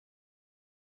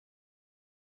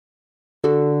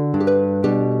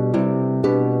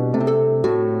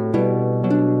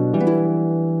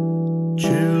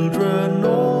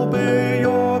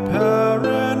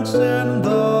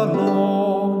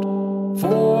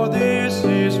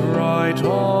right,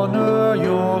 honor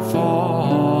your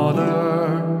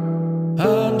father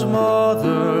and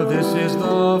mother. This is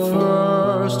the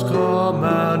first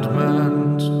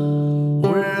commandment,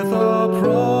 with a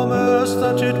promise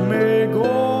that it may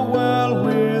go well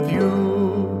with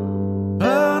you,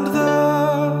 and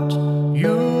that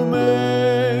you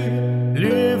may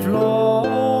live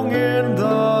long in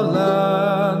the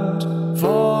land.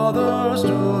 Fathers,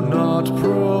 do not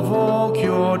provoke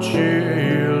your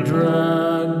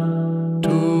children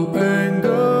to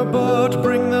anger, but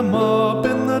bring them up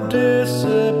in the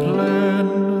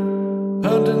discipline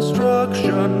and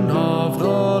instruction of the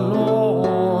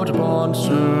Lord.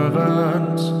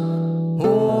 Bondservants,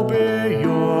 obey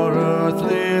your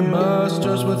earthly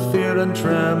masters with fear and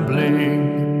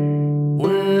trembling,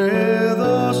 with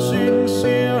a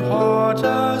sincere heart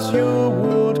as you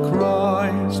would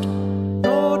Christ,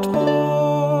 not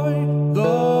by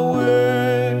the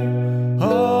way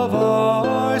of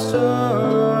eye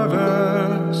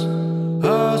service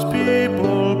as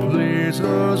people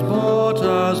pleasers, but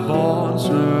as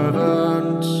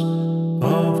bondservants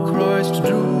of Christ,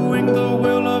 doing the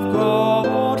will of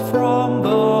God from the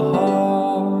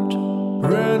heart,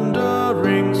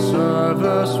 rendering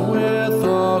service with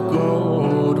a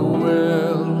good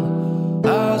will,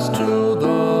 as to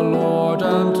the Lord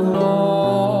and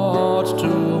not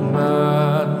to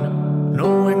man,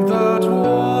 knowing that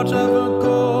whatever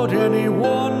good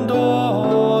anyone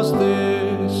does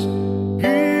this,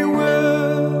 he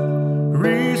will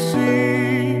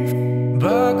receive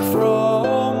back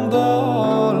from the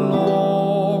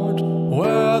Lord,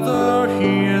 whether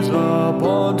he is a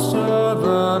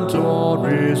bondservant or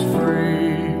is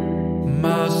free.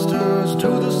 Masters,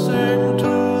 do the same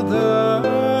to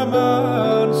them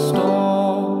and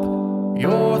stop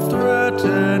your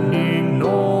threatening,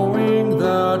 knowing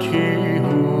that he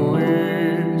who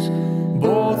is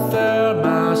both their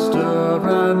master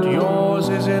and yours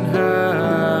is in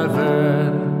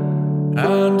heaven,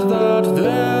 and that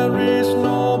there is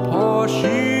no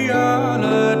partiality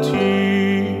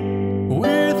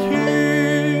with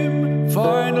him.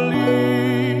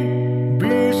 Finally,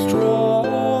 be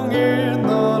strong in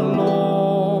the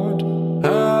Lord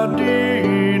and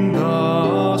in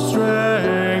the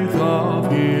strength of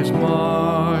his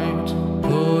might.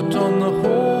 Put on the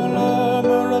whole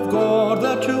armor of God,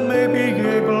 that you may be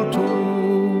able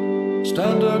to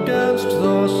stand against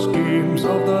the schemes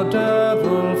of the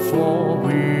devil. For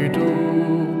we do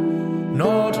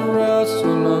not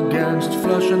wrestle against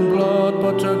flesh and blood,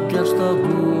 but against the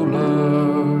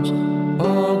rulers,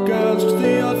 against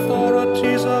the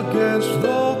authorities, against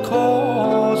the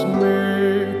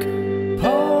cosmic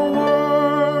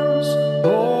powers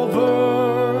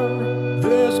over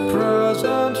this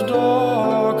present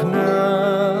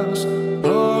darkness,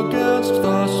 against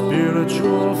the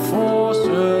spiritual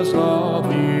forces of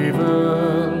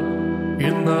evil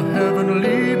in the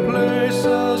heavenly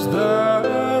places.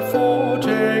 Therefore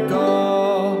take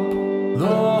up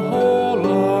the whole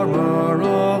armor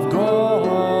of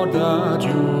God, that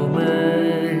you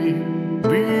may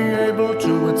be able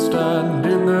to withstand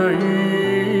in the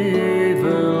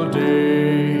evil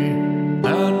day,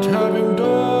 and having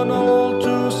done all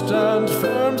to stand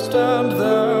firm, stand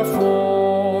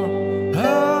therefore,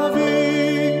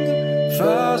 having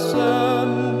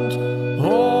fastened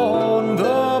on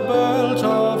the belt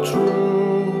of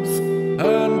truth,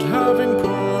 and having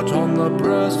put on the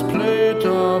breastplate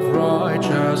of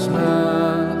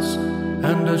righteousness,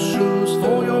 and as shoes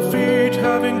for your feet,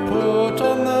 having put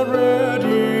on the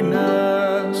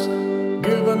readiness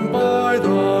given by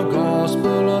the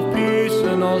gospel of peace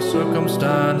in all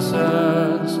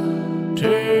circumstances.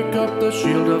 Take up the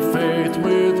shield of faith,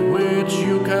 with which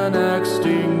you can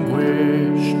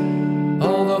extinguish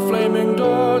all the flaming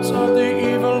darts of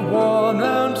the evil one,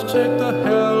 and take the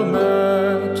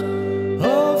helmet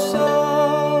of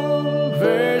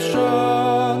salvation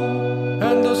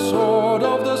and the sword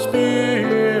of the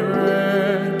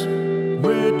Spirit,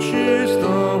 which is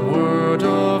the word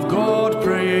of God,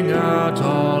 praying at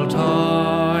all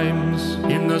times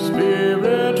in the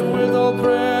Spirit with all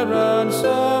prayer and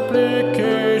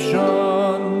supplication.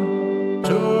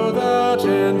 To that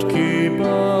end keep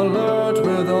alert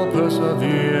with all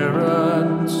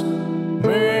perseverance,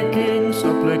 making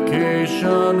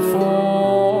supplication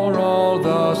for all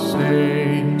the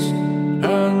saints,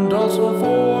 and also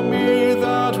for me,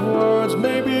 that words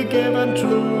may be given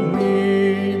to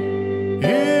me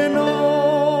in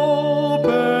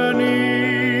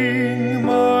opening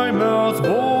my mouth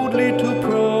boldly to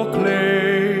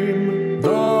proclaim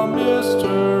the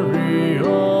mystery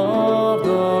of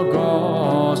the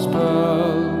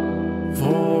gospel,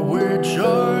 for which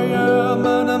I am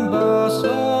an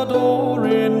ambassador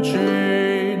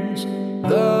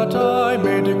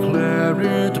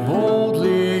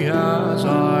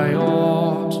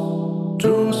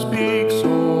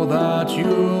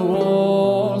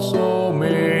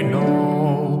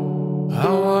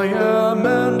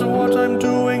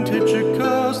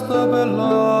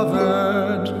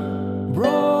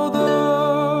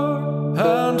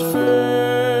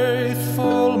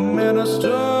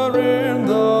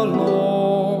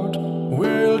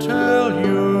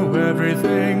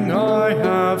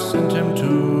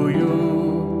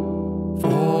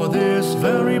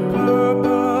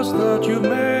us, that you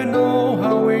may know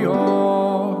how we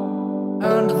are,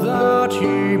 and that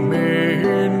ye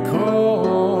may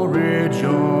encourage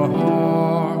your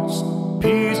hearts.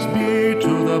 Peace be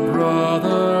to the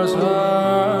brothers,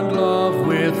 and love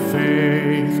with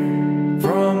faith,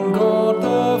 from God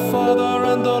the Father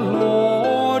and the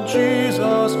Lord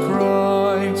Jesus Christ.